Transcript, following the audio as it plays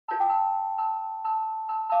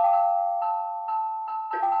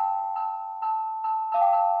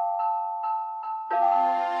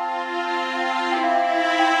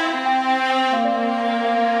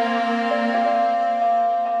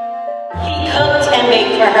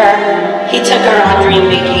for her. He took her on dream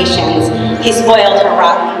vacations. He spoiled her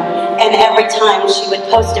rotten. And every time she would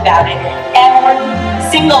post about it, every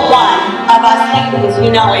single one of us ladies,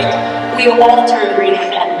 you know it, we all turn green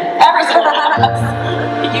again. Every single one of us.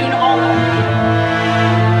 You know it.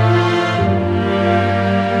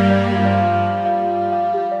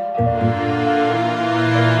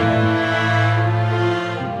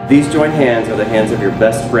 These joint hands are the hands of your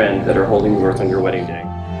best friend that are holding yours on your wedding day.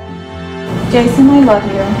 Jason, I love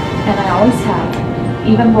you, and I always have,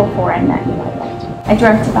 even before I met you. I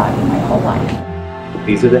dreamt about you my whole life.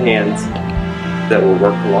 These are the hands that will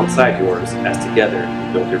work alongside yours as together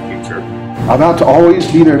you build your future. I vow to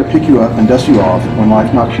always be there to pick you up and dust you off when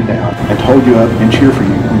life knocks you down, and to hold you up and cheer for you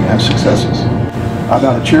when you have successes. I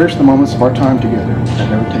vow to cherish the moments of our time together and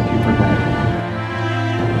never take you for granted.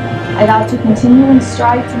 I vow to continue and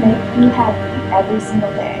strive to make you happy every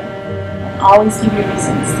single day, and always give you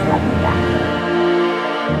reasons to love me back.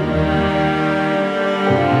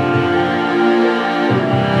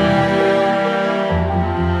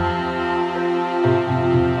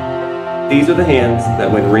 These are the hands that,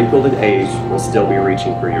 when wrinkled in age, will still be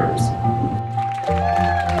reaching for yours.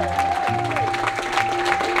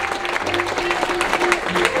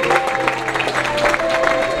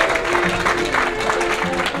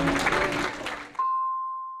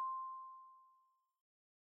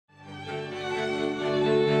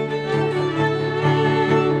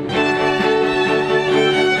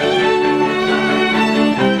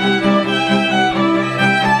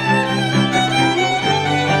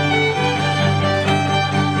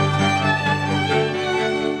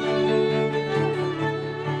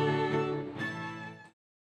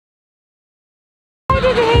 To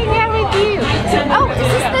hang out with you. Oh, is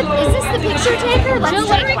this the picture taker? Let's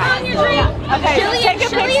take one. Yeah. Okay, take a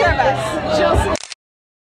picture of us.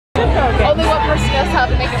 Only one person knows how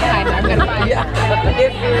to make it behind. I'm gonna find. Yeah.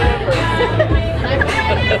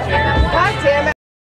 God damn it.